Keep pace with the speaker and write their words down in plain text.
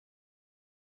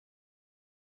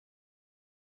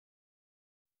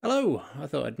Hello, I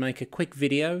thought I'd make a quick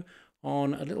video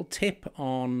on a little tip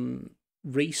on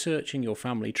researching your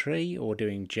family tree or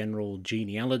doing general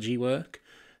genealogy work.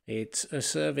 It's a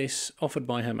service offered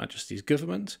by Her Majesty's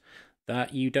government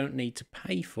that you don't need to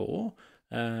pay for.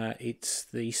 It's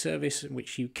the service in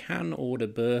which you can order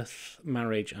birth,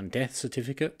 marriage, and death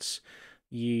certificates.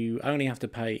 You only have to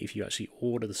pay if you actually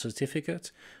order the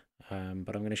certificate.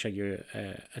 But I'm going to show you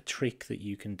a trick that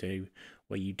you can do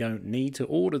where you don't need to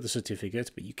order the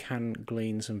certificate, but you can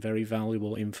glean some very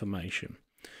valuable information.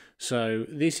 So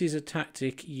this is a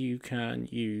tactic you can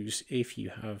use if you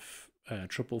have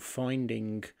trouble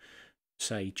finding,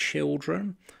 say,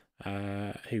 children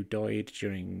who died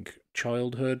during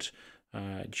childhood.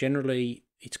 Generally,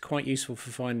 it's quite useful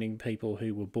for finding people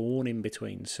who were born in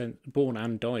between born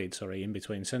and died, sorry, in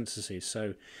between censuses.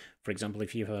 So, for example,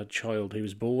 if you have a child who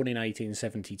was born in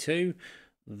 1872,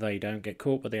 they don't get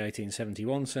caught by the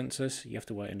 1871 census. You have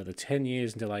to wait another 10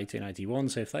 years until 1881.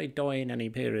 So if they die in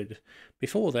any period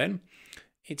before then,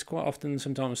 it's quite often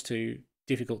sometimes too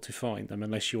difficult to find them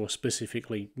unless you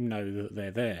specifically know that they're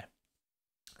there.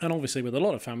 And obviously, with a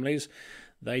lot of families,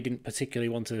 they didn't particularly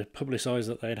want to publicise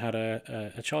that they'd had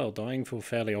a child dying for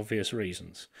fairly obvious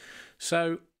reasons.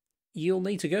 So you'll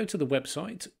need to go to the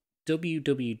website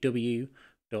www.gro.gov.uk.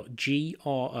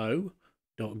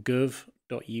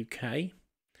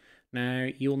 Now,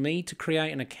 you'll need to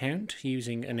create an account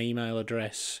using an email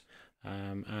address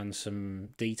and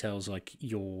some details like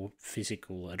your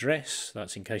physical address.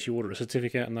 That's in case you order a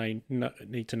certificate and they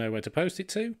need to know where to post it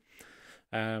to.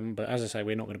 But as I say,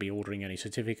 we're not going to be ordering any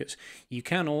certificates. You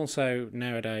can also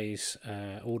nowadays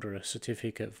order a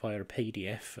certificate via a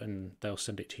PDF and they'll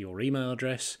send it to your email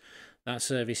address. That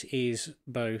service is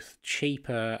both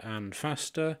cheaper and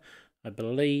faster. I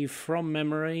believe from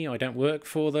memory, I don't work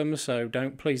for them, so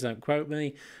please don't quote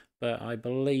me, but I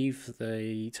believe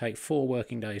they take 4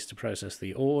 working days to process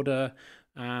the order,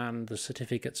 and the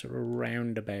certificates are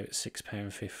around about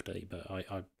 £6.50, but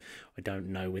I don't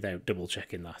know without double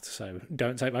checking that, so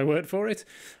don't take my word for it.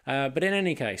 But in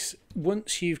any case,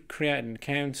 once you've created an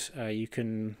account, you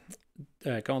can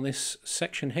go on this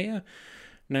section here.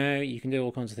 Now, you can do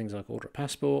all kinds of things like order a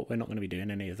passport. We're not going to be doing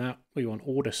any of that. We want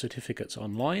order certificates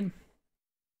online.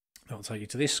 I'll take you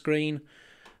to this screen.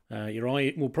 Your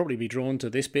eye will probably be drawn to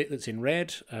this bit that's in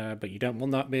red, but you don't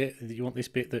want that bit. You want this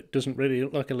bit that doesn't really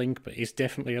look like a link, but is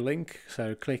definitely a link.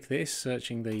 So click this,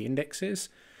 searching the indexes.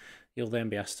 You'll then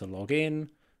be asked to log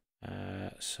in.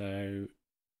 So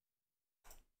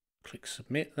click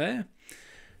submit there.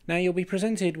 Now you'll be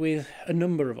presented with a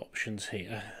number of options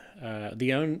here.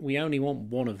 We only want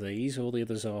one of these. All the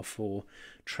others are for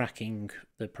tracking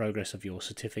the progress of your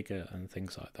certificate and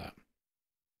things like that.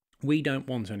 We don't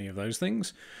want any of those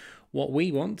things. What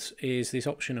we want is this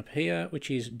option up here, which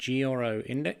is GRO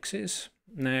indexes.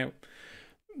 Now,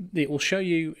 it will show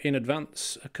you in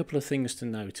advance a couple of things to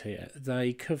note here.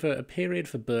 They cover a period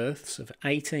for births of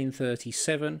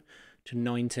 1837 to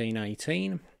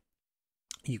 1918.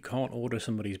 You can't order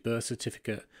somebody's birth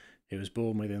certificate who was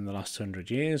born within the last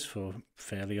 100 years for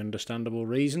fairly understandable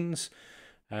reasons.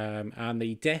 And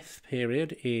the death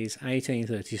period is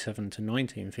 1837 to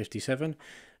 1957.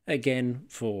 Again,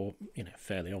 for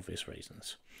fairly obvious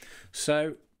reasons.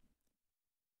 So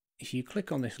if you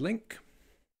click on this link,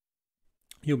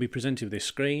 you'll be presented with this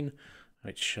screen,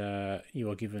 which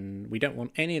you are given. We don't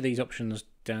want any of these options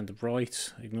down the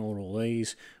right. Ignore all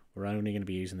these. We're only going to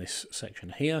be using this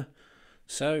section here.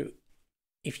 So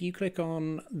if you click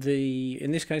on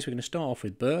in this case, we're going to start off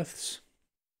with births.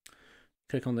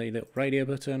 Click on the little radio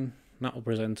button. That will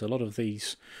present a lot of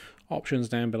these options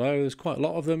down below. There's quite a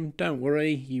lot of them. Don't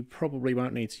worry, you probably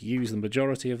won't need to use the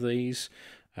majority of these.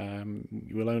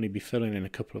 You will only be filling in a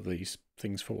couple of these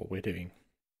things for what we're doing.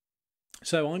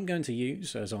 So I'm going to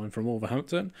use, as I'm from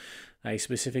Wolverhampton, a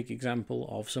specific example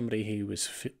of somebody who was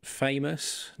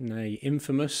famous, nay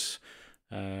infamous,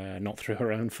 not through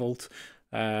her own fault,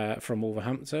 from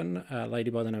Wolverhampton, a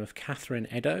lady by the name of Catherine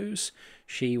Eddowes.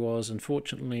 She was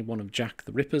unfortunately one of Jack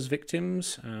the Ripper's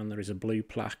victims, and there is a blue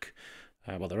plaque.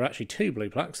 Well, there are actually 2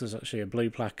 blue plaques. There's actually a blue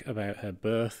plaque about her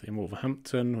birth in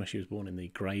Wolverhampton, where she was born in the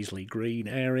Graiseley Green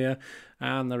area,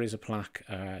 and there is a plaque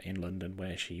in London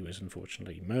where she was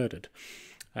unfortunately murdered.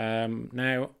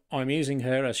 Now, I'm using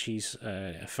her as she's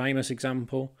a famous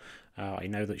example. I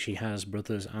know that she has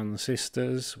brothers and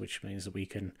sisters, which means that we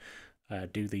can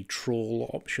do the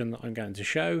trawl option that I'm going to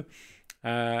show.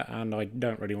 And I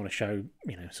don't really want to show,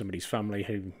 somebody's family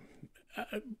who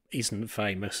isn't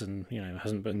famous and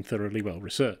hasn't been thoroughly well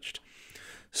researched.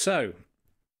 So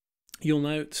you'll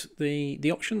note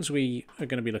the options we are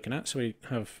going to be looking at. So we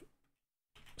have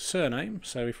surname.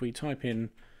 So if we type in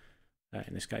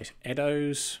in this case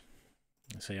Eddowes.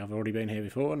 See, I've already been here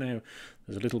before. Now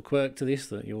there's a little quirk to this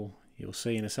that you'll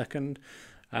see in a second.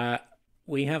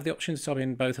 We have the option to type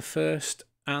in both a first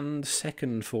and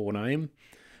second forename.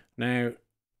 Now,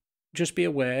 just be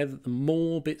aware that the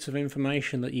more bits of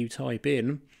information that you type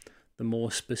in, the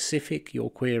more specific your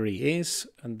query is,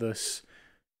 and thus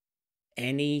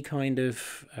any kind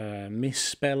of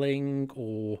misspelling,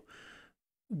 or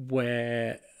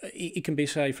where it can be,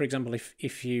 say, for example,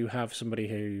 if you have somebody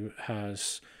who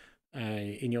has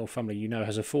in your family, you know,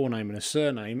 has a forename and a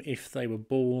surname, if they were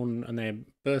born and their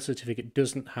birth certificate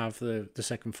doesn't have the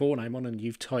second forename on, and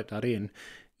you've typed that in,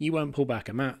 you won't pull back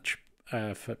a match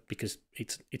because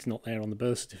it's not there on the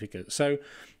birth certificate. So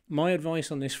my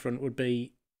advice on this front would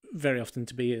be very often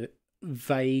to be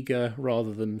vaguer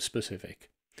rather than specific.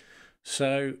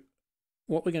 So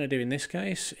what we're going to do in this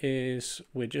case is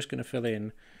we're just going to fill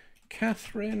in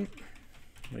Catherine,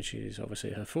 which is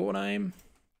obviously her forename.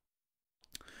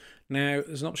 Now,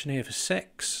 there's an option here for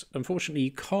sex. Unfortunately,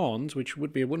 you can't, which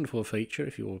would be a wonderful feature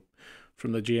if you're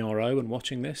from the GRO and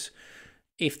watching this.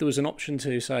 If there was an option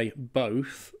to say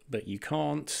both, but you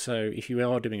can't, so if you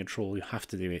are doing a trawl, you have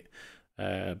to do it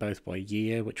both by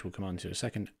year, which we'll come on to in a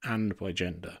second, and by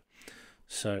gender.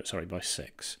 So, sorry, by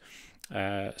sex.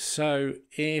 So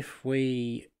if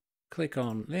we click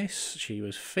on this, she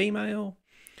was female.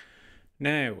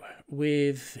 Now,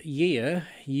 with year,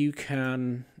 you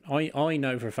can... I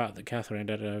know for a fact that Catherine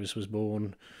Eddowes was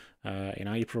born in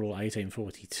April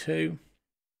 1842.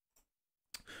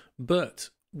 But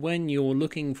when you're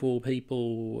looking for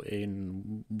people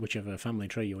in whichever family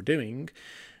tree you're doing,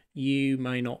 you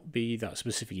may not be that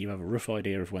specific. You have a rough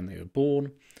idea of when they were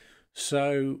born.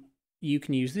 So you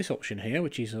can use this option here,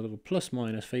 which is a little plus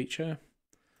minus feature.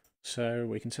 So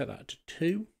we can set that to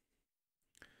 2.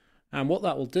 And what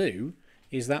that will do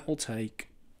is that will take...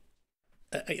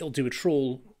 it'll do a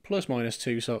trawl plus minus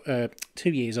 2, so 2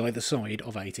 years either side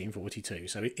of 1842.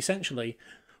 So essentially,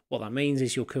 what that means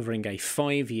is you're covering a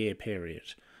 5-year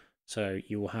period. So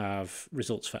you will have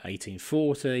results for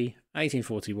 1840,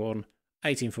 1841,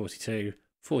 1842,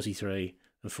 43,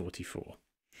 and 44.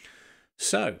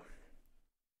 So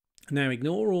now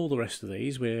ignore all the rest of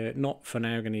these. We're not for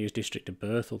now going to use district of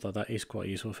birth, although that is quite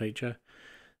a useful feature.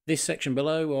 This section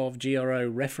below of GRO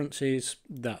references,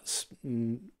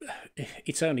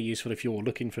 it's only useful if you're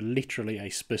looking for literally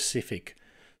a specific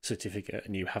certificate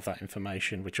and you have that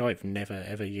information, which I've never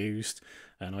ever used,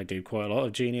 and I do quite a lot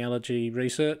of genealogy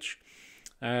research.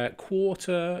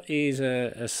 Quarter is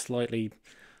a slightly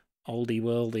oldie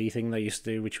worldy thing they used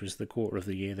to do, which was the quarter of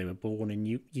the year they were born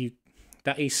in.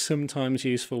 That is sometimes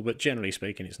useful, but generally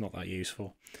speaking, it's not that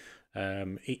useful.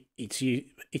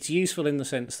 It's useful in the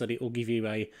sense that it will give you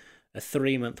a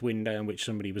 3-month window in which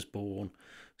somebody was born.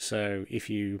 So if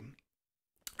you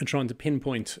are trying to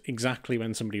pinpoint exactly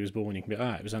when somebody was born, you can be,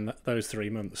 it was in those 3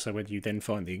 months. So when you then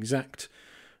find the exact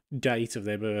date of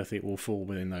their birth, it will fall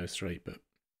within those 3. But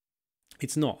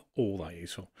it's not all that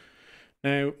useful.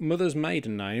 Now, mother's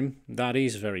maiden name, that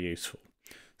is very useful.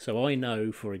 So I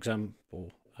know, for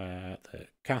example, that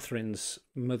Catherine's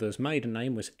mother's maiden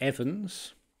name was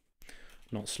Evans.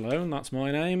 Not Sloan, that's my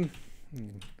name.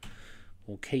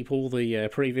 We'll keep all the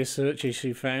previous searches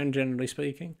you found, generally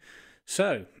speaking.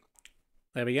 So,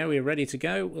 there we go, we're ready to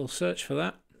go. We'll search for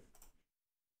that.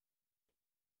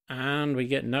 And we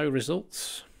get no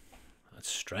results. That's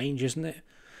strange, isn't it?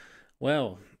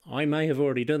 Well, I may have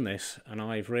already done this, and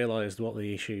I've realised what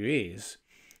the issue is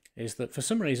that for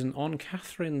some reason on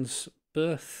Catherine's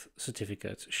birth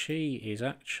certificate, she is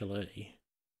actually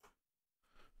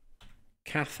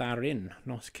Catharine,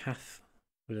 not Cath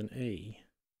with an E.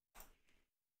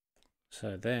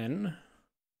 So then,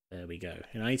 there we go.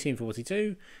 In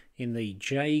 1842, in the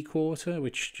J quarter,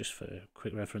 which just for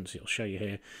quick reference, it'll show you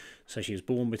here. So she was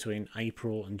born between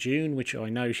April and June, which I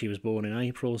know she was born in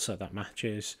April, so that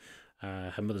matches.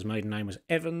 Her mother's maiden name was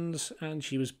Evans, and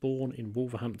she was born in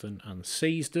Wolverhampton and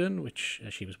Seasden, which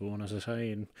she was born, as I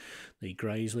say, in the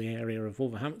Graiseley area of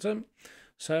Wolverhampton.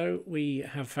 So we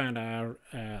have found our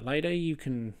lady. You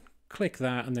can click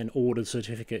that and then order the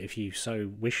certificate if you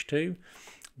so wish to,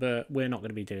 but we're not going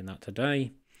to be doing that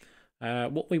today.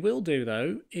 What we will do,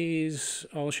 though, is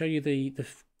I'll show you the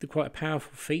quite a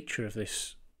powerful feature of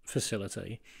this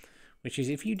facility, which is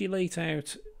if you delete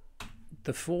out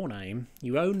the forename,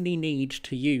 you only need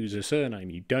to use a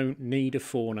surname. You don't need a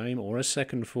forename or a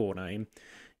second forename.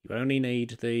 You only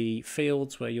need the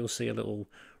fields where you'll see a little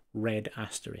red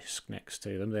asterisk next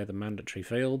to them. They're the mandatory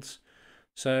fields.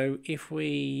 So if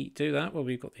we do that, well,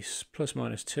 we've got this plus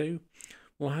minus 2.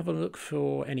 We'll have a look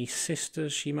for any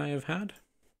sisters she may have had.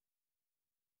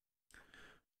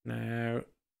 Now,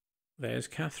 there's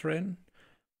Catherine.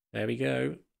 There we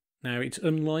go. Now, it's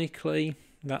unlikely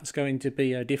that's going to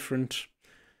be a different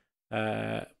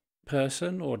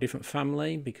person or a different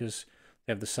family because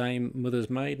they have the same mother's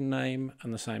maiden name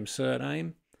and the same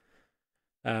surname.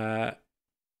 So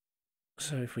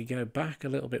if we go back a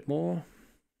little bit more,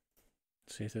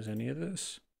 see if there's any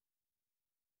others.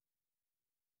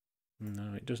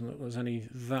 No, it doesn't look like there's any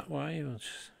that way.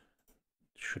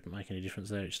 Shouldn't make any difference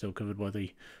there. It's still covered by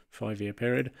the 5-year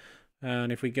period.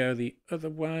 And if we go the other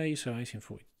way, so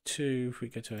 1842, if we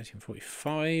go to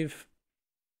 1845,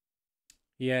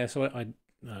 yeah. So I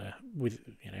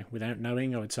without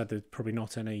knowing, I would say there's probably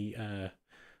not any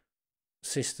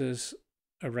sisters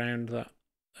around that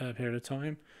period of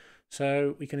time.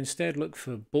 So we can instead look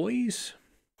for boys.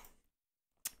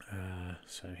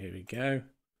 So here we go.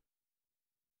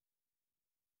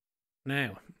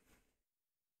 Now,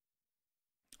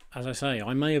 as I say,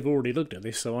 I may have already looked at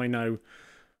this, so I know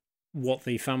what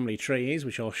the family tree is,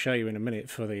 which I'll show you in a minute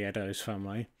for the Eddowes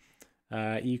family.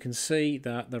 You can see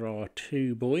that there are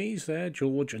 2 boys there,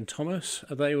 George and Thomas.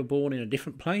 They were born in a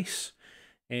different place,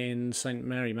 in St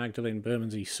Mary Magdalene,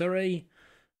 Bermondsey, Surrey.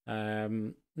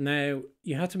 Now,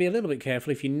 you have to be a little bit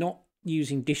careful if you're not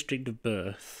using district of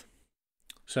birth.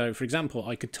 So, for example,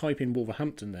 I could type in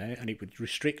Wolverhampton there, and it would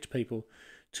restrict people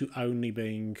to only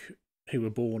being who were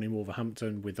born in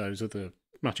Wolverhampton with those other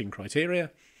matching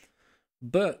criteria.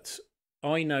 But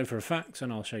I know for a fact,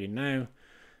 and I'll show you now,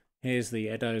 here's the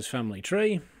Eddowes family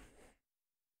tree.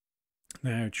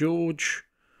 Now,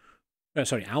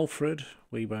 Alfred,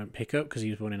 we won't pick up because he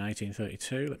was born in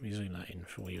 1832. Let me zoom that in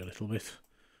for you a little bit.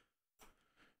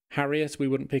 Harriet, we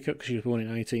wouldn't pick up because she was born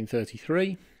in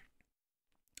 1833.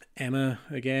 Emma,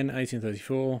 again,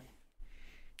 1834.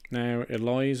 Now,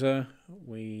 Eliza,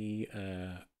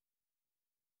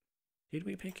 did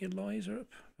we pick Eliza up?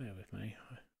 Bear with me.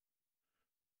 I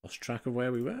lost track of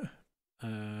where we were.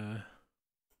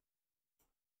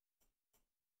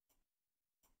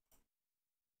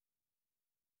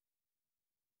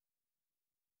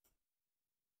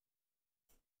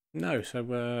 No,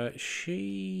 so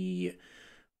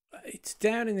it's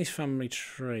down in this family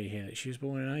tree here that she was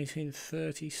born in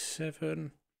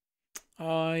 1837.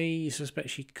 I suspect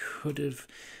she could have.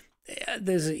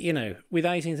 There's, with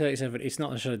 1837, it's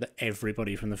not necessarily that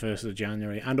everybody from the 1st of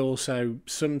January, and also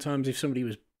sometimes if somebody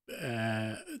was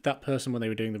that person when they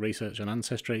were doing the research on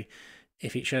Ancestry,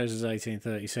 if it shows as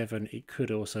 1837, it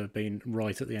could also have been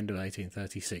right at the end of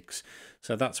 1836.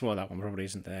 So that's why that one probably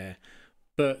isn't there.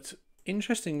 But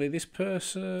interestingly, this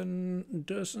person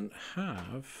doesn't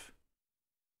have,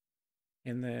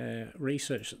 in their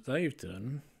research that they've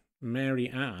done, Mary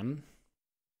Ann,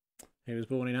 who was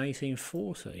born in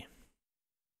 1840.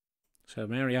 So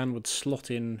Mary Ann would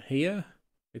slot in here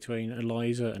between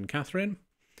Eliza and Catherine.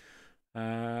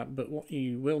 But what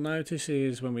you will notice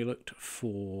is when we looked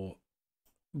for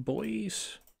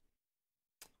boys,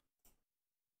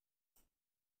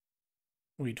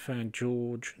 we'd found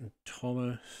George and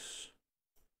Thomas.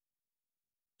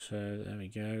 So there we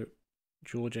go.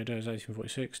 George Eddowes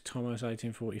 1846, Thomas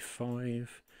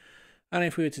 1845. And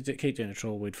if we were to keep doing a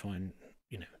trawl, we'd find,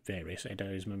 various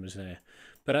Eddowes members there.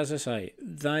 But as I say,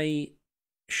 they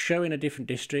show in a different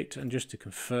district, and just to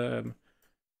confirm,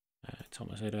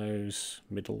 Thomas Eddowes,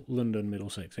 London,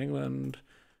 Middlesex, England.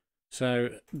 So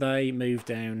they moved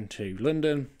down to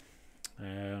London.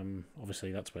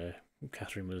 Obviously, that's where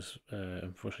Catherine was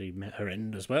unfortunately met her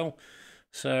end as well.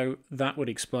 So that would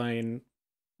explain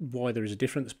why there is a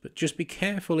difference. But just be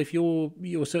careful if you're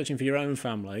searching for your own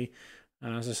family.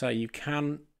 And as I say, you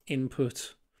can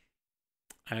input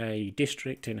a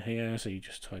district in here. So you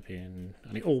just type in,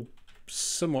 and it all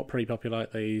somewhat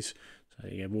pre-populate these. So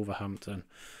you get Wolverhampton.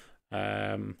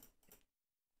 But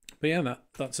yeah,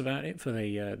 that's about it for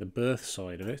the birth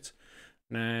side of it.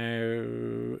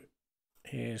 Now,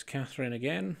 here's Catherine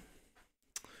again.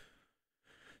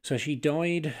 So she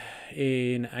died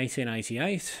in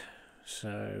 1888.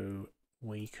 So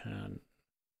we can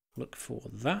look for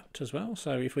that as well.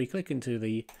 So if we click into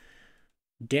the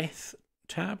death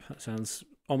tab, that sounds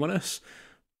ominous,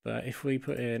 but if we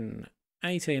put in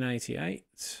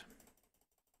 1888,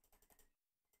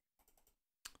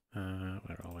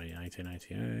 where are we?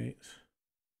 1888.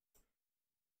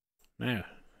 Now,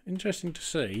 interesting to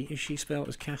see, is she spelled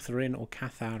as Catherine or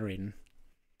Catharine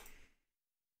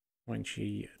when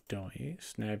she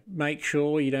dies? Now, make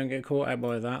sure you don't get caught out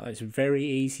by that. It's very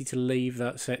easy to leave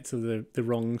that set to the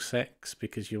wrong sex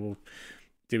because you're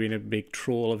doing a big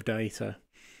trawl of data.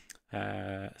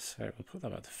 So we'll put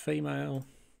that back to female.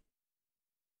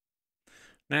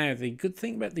 Now, the good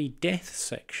thing about the death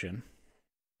section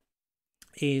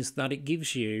is that it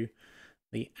gives you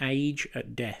the age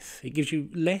at death. It gives you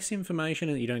less information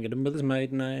and you don't get a mother's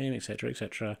maiden name, etc.,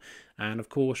 etc. And of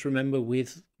course, remember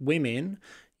with women,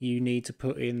 you need to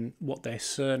put in what their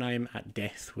surname at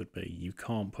death would be. You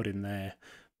can't put in their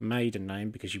maiden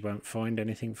name because you won't find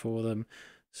anything for them.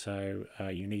 So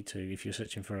you need to, if you're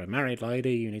searching for a married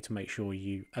lady, you need to make sure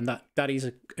you, and that is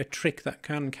a trick that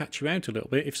can catch you out a little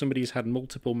bit. If somebody's had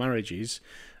multiple marriages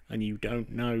and you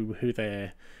don't know who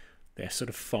their sort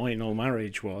of final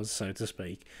marriage was, so to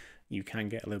speak, you can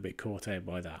get a little bit caught out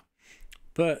by that.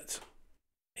 But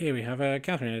here we have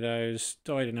Catherine Eddowes,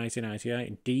 died in 1888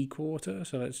 in D quarter,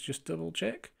 so let's just double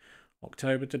check.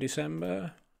 October to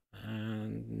December,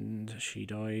 and she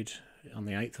died on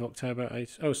the 8th of October.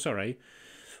 Oh, sorry.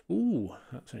 Ooh,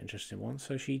 that's an interesting one.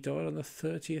 So she died on the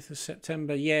 30th of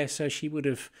September. Yeah, so she would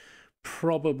have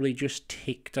probably just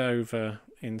ticked over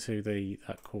into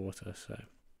that quarter, so...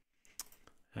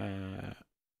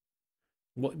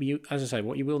 as I say,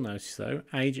 what you will notice though,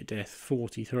 age at death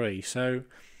 43. So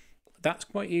that's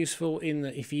quite useful in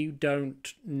that if you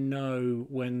don't know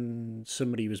when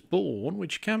somebody was born,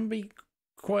 which can be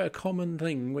quite a common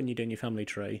thing when you're doing your family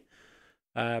tree,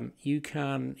 you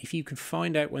can, if you can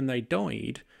find out when they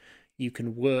died, you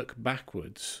can work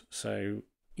backwards. So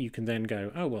you can then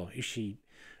go, oh well, if she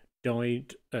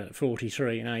died at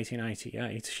 43 in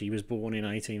 1888, she was born in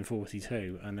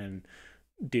 1842, and then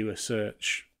do a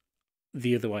search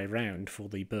the other way around for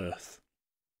the birth.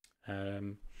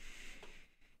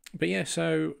 But yeah,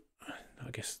 so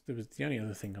I guess there was the only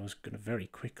other thing I was going to very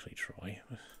quickly try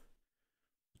was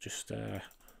just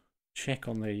check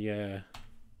on the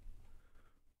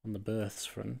births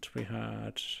front. We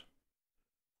had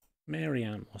Mary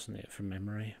Ann, wasn't it, from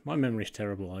memory? My memory's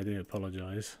terrible, I do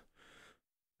apologise.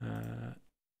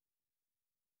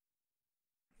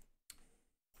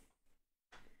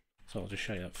 So I'll just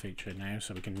show you that feature now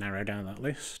so we can narrow down that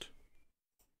list.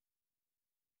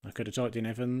 I could have typed in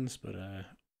Evans, but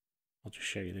I'll just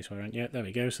show you this way around. Yeah, there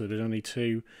we go. So there's only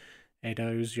 2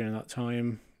 Eddowes during that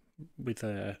time. We've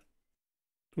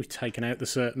taken out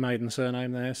the maiden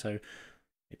surname there, so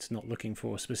it's not looking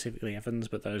for specifically Evans,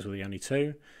 but those were the only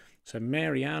 2. So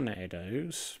Mary Ann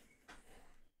Eddowes.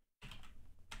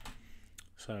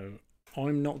 So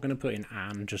I'm not going to put in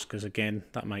Anne just because, again,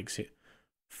 that makes it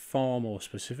far more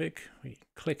specific. We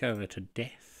click over to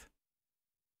death.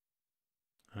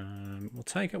 We'll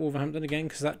take out Wolverhampton again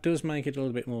because that does make it a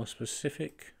little bit more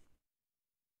specific.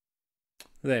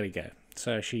 There we go.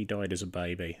 So she died as a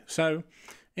baby. So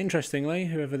interestingly,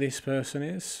 whoever this person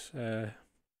is,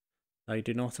 they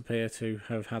do not appear to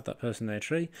have had that person in their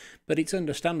tree, but it's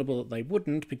understandable that they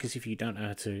wouldn't, because if you don't know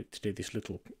how to do this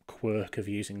little quirk of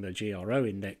using the GRO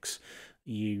index,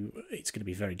 it's going to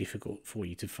be very difficult for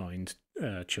you to find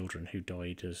children who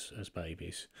died as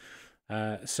babies.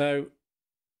 So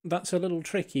that's a little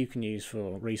trick you can use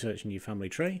for researching your family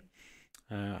tree.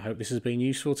 I hope this has been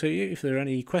useful to you. If there are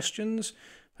any questions,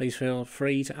 please feel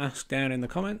free to ask down in the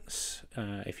comments.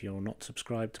 If you're not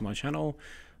subscribed to my channel,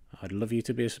 I'd love you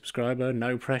to be a subscriber,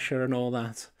 no pressure and all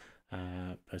that,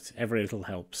 but every little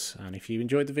helps. And if you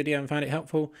enjoyed the video and found it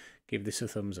helpful, give this a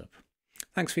thumbs up.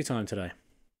 Thanks for your time today.